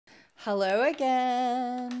Hello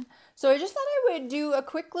again. So I just thought I would do a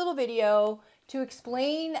quick little video to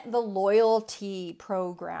explain the loyalty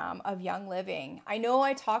program of Young Living. I know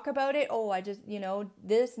I talk about it, I just,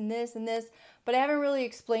 this and this and this, but I haven't really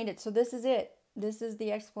explained it. So this is it. This is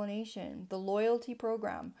the explanation. The loyalty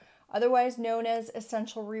program, otherwise known as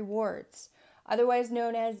Essential Rewards, otherwise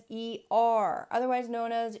known as ER, otherwise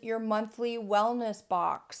known as your monthly wellness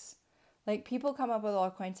box. Like, people come up with all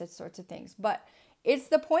kinds of sorts of things, but it's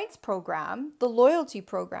the points program, the loyalty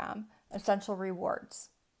program, Essential Rewards.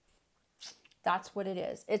 That's what it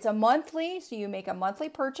is. It's a monthly, so you make a monthly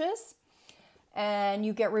purchase and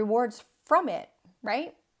you get rewards from it,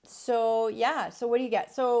 right? So yeah, so what do you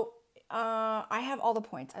get? So I have all the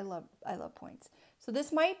points. I love points. So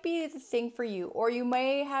this might be the thing for you, or you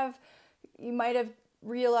might have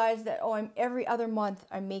realized that, I'm every other month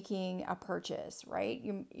I'm making a purchase, right?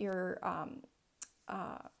 You're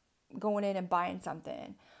going in and buying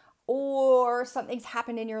something, or something's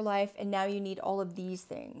happened in your life and now you need all of these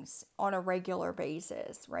things on a regular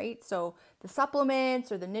basis, right? So the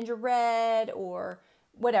supplements or the Ninja Red or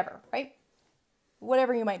whatever, right?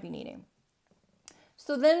 Whatever you might be needing.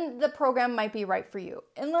 So then the program might be right for you.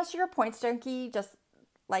 Unless you're a points junkie just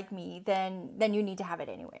like me, then you need to have it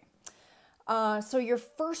anyway. So your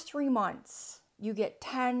first 3 months, you get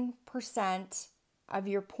 10% of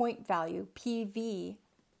your point value, PV,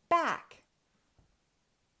 back.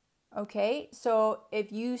 Okay, so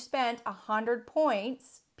if you spent 100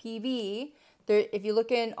 points PV, if you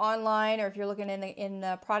look in online or if you're looking in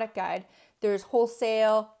the product guide, there's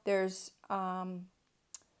wholesale, there's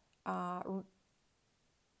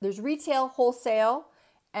retail, wholesale,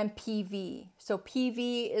 and PV. So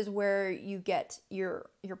PV is where you get your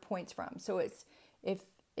points from. So if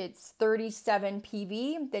it's 37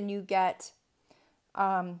 PV, then you get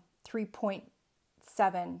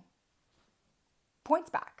 3.7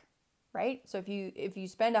 points back, right? So if you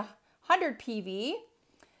spend 100 PV,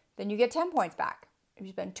 then you get 10 points back. If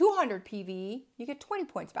you spend 200 PV, you get 20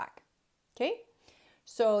 points back. Okay?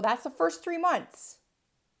 So that's the first 3 months.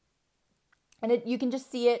 And you can just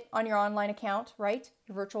see it on your online account, right?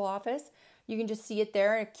 Your virtual office. You can just see it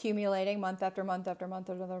there accumulating month after month after month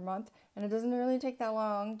after another month. And it doesn't really take that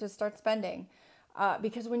long to start spending.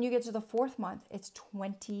 Because when you get to the 4th month, it's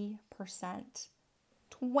 20%.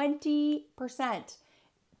 20%.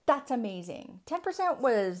 That's amazing. 10%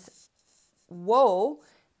 was whoa,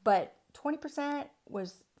 but 20%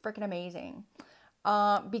 was freaking amazing.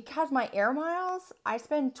 Because my air miles, I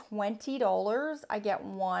spend $20, I get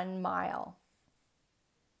 1 mile.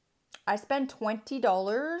 I spend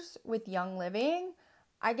 $20 with Young Living,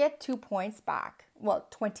 I get 2 points back. Well,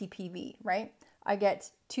 20 PV, right? I get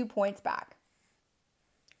 2 points back,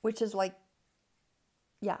 which is like,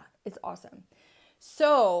 yeah, it's awesome.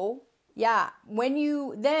 So yeah, once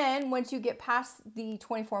you get past the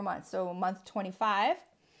 24 months, so month 25,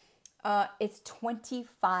 it's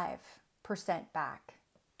 25% back.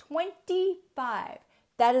 25.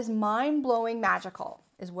 That is mind-blowing magical,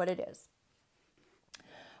 is what it is.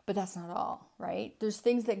 But that's not all, right? There's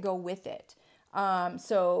things that go with it.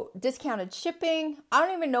 So discounted shipping. I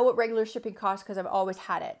don't even know what regular shipping costs because I've always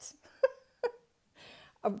had it.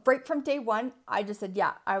 Right from day one, I just said,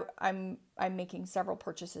 yeah, I'm making several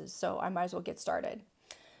purchases, so I might as well get started.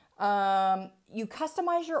 You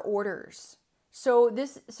customize your orders. So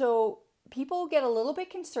people get a little bit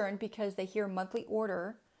concerned because they hear monthly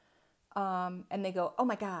order, and they go, oh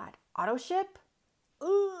my God, auto ship?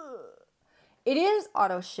 Ugh. It is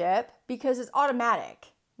auto ship because it's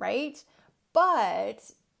automatic, right?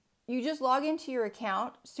 But you just log into your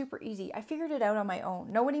account, super easy. I figured it out on my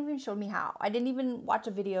own. No one even showed me how. I didn't even watch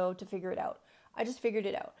a video to figure it out. I just figured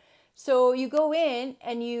it out. So you go in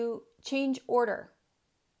and you change order.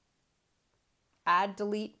 Add,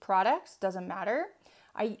 delete products, doesn't matter.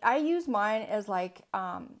 I use mine as like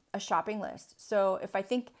a shopping list. So if I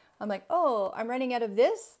think, I'm like, oh, I'm running out of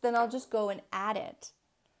this, then I'll just go and add it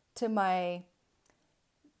to my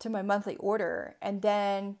monthly order. And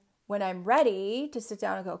then when I'm ready to sit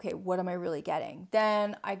down and go, okay, what am I really getting?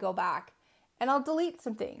 Then I go back and I'll delete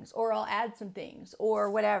some things or I'll add some things or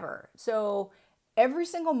whatever. So every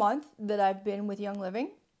single month that I've been with Young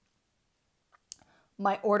Living,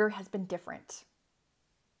 my order has been different.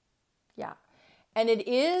 Yeah. And it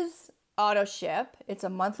is auto ship. It's a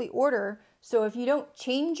monthly order. So if you don't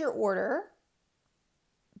change your order,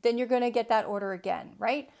 then you're going to get that order again,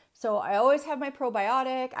 right? So I always have my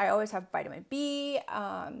probiotic. I always have vitamin B.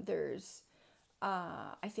 There's,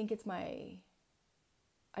 I think it's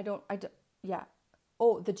yeah.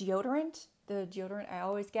 Oh, the deodorant I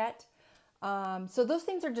always get. So those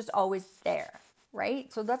things are just always there.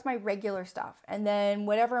 right? So that's my regular stuff. And then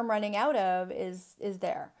whatever I'm running out of is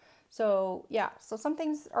there. So yeah, so some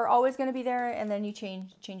things are always going to be there, and then you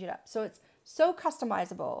change it up. So it's so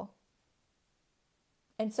customizable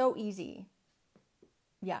and so easy.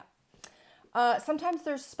 Yeah. Sometimes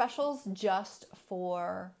there's specials just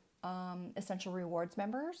for Essential Rewards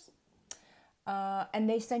members, and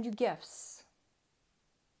they send you gifts.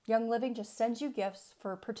 Young Living just sends you gifts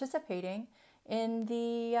for participating in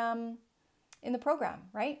the program,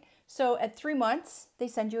 right? So at 3 months, they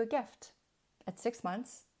send you a gift. At 6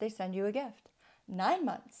 months, they send you a gift. 9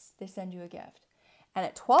 months, they send you a gift. And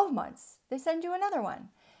at 12 months, they send you another one.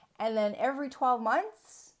 And then every 12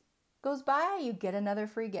 months goes by, you get another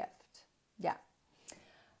free gift. Yeah.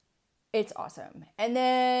 It's awesome. And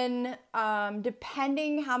then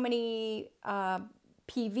depending how many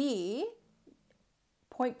PV,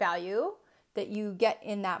 point value, that you get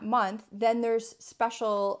in that month, then there's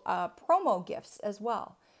special promo gifts as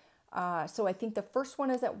well. So I think the first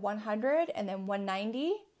one is at 100, and then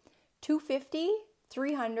 190, 250,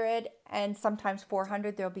 300, and sometimes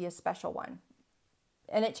 400. There'll be a special one.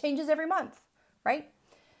 And it changes every month, right?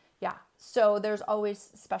 Yeah. So there's always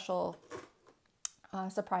special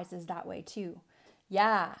surprises that way too.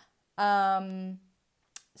 Yeah.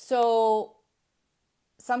 So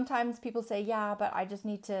sometimes people say, yeah, but I just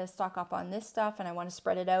need to stock up on this stuff and I want to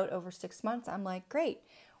spread it out over 6 months. I'm like, great.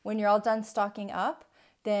 When you're all done stocking up,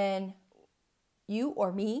 then you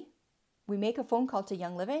or me, we make a phone call to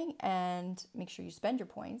Young Living and make sure you spend your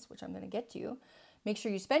points, which I'm going to get to. Make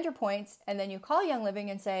sure you spend your points, and then you call Young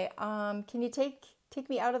Living and say, can you take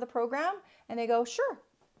me out of the program? And they go, sure.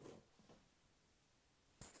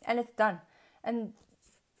 And it's done. And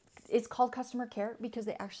it's called customer care because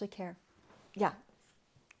they actually care. Yeah.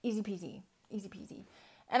 Easy peasy. Easy peasy.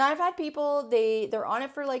 And I've had people, they're on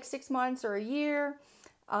it for like 6 months or a year,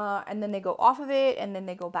 and then they go off of it, and then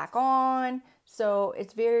they go back on. So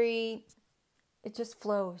it just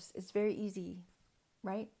flows. It's very easy,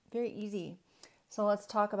 right? Very easy. So let's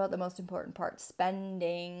talk about the most important part,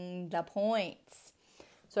 spending the points.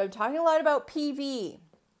 So I'm talking a lot about PV.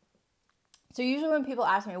 So usually when people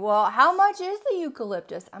ask me, well, how much is the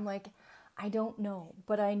eucalyptus? I'm like, I don't know,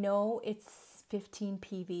 but I know it's 15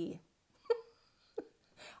 PV.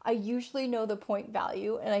 I usually know the point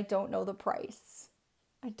value and I don't know the price.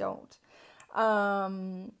 I don't.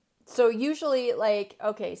 So usually like,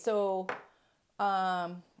 okay, so I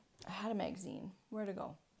had a magazine. Where'd it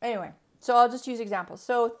go? Anyway, so I'll just use examples.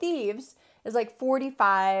 So Thieves is like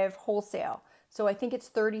 45 wholesale. So I think it's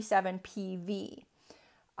 37 PV.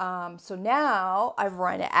 So now I've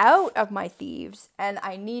run out of my Thieves and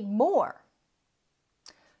I need more.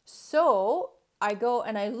 So I go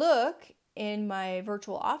and I look in my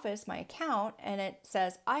virtual office, my account, and it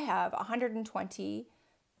says I have 120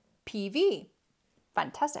 PV.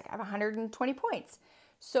 Fantastic. I have 120 points.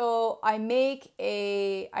 So I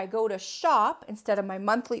go to shop instead of my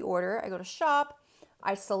monthly order. I go to shop,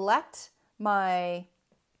 I select my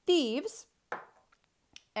Thieves,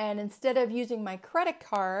 and instead of using my credit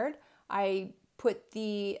card, I put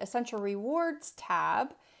the Essential Rewards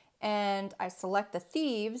tab and I select the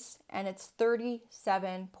Thieves, and it's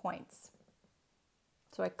 37 points.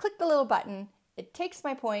 So I click the little button, it takes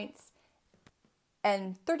my points,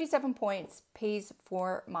 and 37 points pays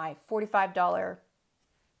for my $45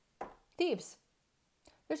 Thieves.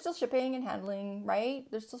 There's still shipping and handling, right?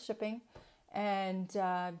 There's still shipping and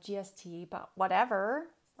GST, but whatever,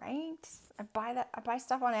 right? I buy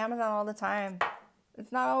stuff on Amazon all the time.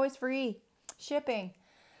 It's not always free shipping.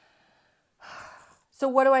 So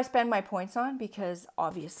what do I spend my points on? Because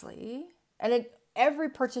obviously, and every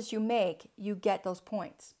purchase you make, you get those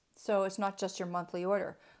points. So it's not just your monthly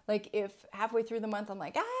order. Like if halfway through the month I'm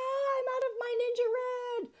like, I'm out of my Ninja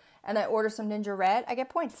Red, and I order some Ninja Red, I get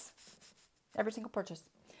points. Every single purchase.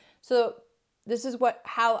 So this is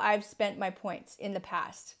how I've spent my points in the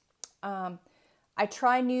past. I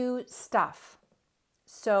try new stuff.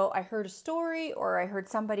 So I heard a story, or I heard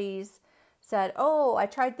somebody's said, oh, I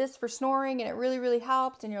tried this for snoring and it really, really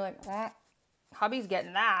helped. And you're like, hubby's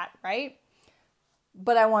getting that, right?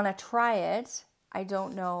 But I want to try it. I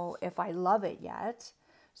don't know if I love it yet.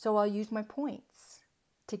 So I'll use my points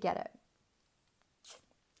to get it.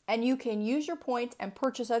 And you can use your points and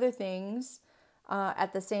purchase other things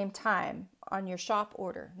at the same time on your shop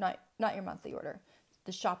order, not your monthly order,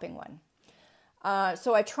 the shopping one.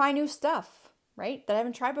 So I try new stuff, right, that I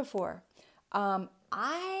haven't tried before.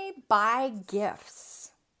 I buy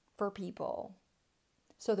gifts for people.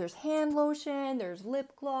 So there's hand lotion, there's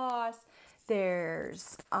lip gloss,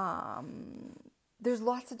 there's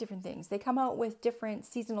lots of different things. They come out with different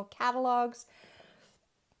seasonal catalogs.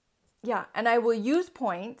 Yeah, and I will use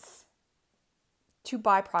points to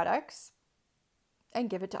buy products and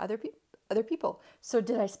give it to other people. So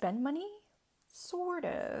did I spend money? Sort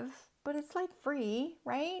of, but it's like free,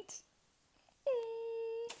 right?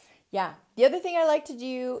 Yeah. The other thing I like to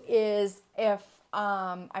do is if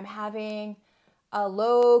I'm having a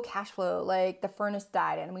low cash flow, like the furnace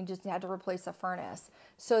died and we just had to replace the furnace.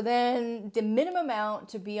 So then the minimum amount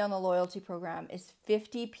to be on the loyalty program is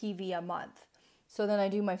 50 PV a month. So then I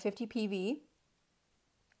do my 50 PV.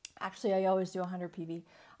 Actually, I always do 100 PV.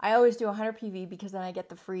 I always do 100 PV because then I get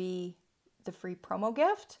the free promo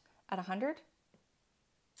gift at 100.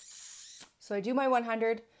 So I do my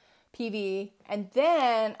 100 PV and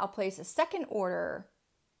then I'll place a second order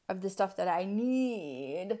of the stuff that I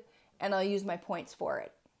need and I'll use my points for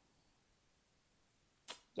it.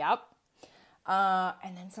 Yep.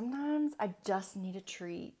 And then sometimes I just need a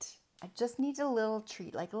treat. I just need a little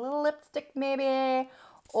treat, like a little lipstick maybe,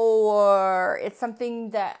 or it's something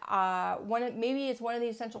that maybe it's one of the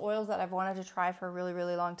essential oils that I've wanted to try for a really,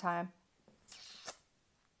 really long time.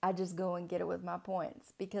 I just go and get it with my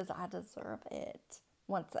points because I deserve it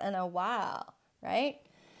once in a while, right?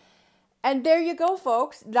 And there you go,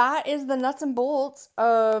 folks. That is the nuts and bolts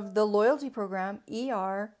of the loyalty program,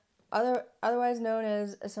 ER, otherwise known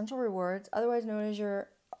as Essential Rewards, otherwise known as your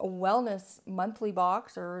wellness monthly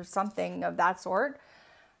box or something of that sort.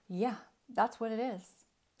 Yeah, that's what it is.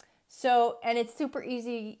 So, and it's super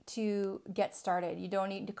easy to get started. You don't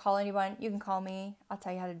need to call anyone. You can call me. I'll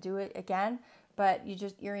tell you how to do it again. But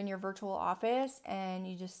you're in your virtual office and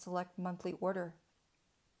you just select monthly order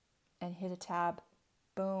and hit a tab.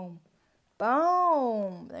 Boom.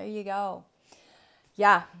 Boom. There you go.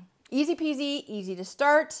 Yeah. Easy peasy, easy to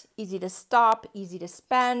start, easy to stop, easy to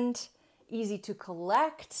spend, easy to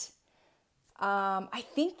collect. I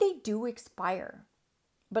think they do expire,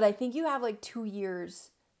 but I think you have like 2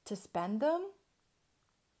 years to spend them.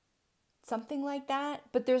 Something like that.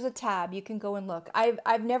 But there's a tab. You can go and look.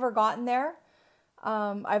 I've never gotten there.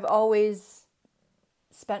 I've always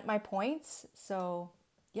spent my points. So,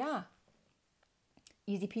 yeah.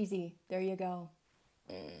 Easy peasy. There you go.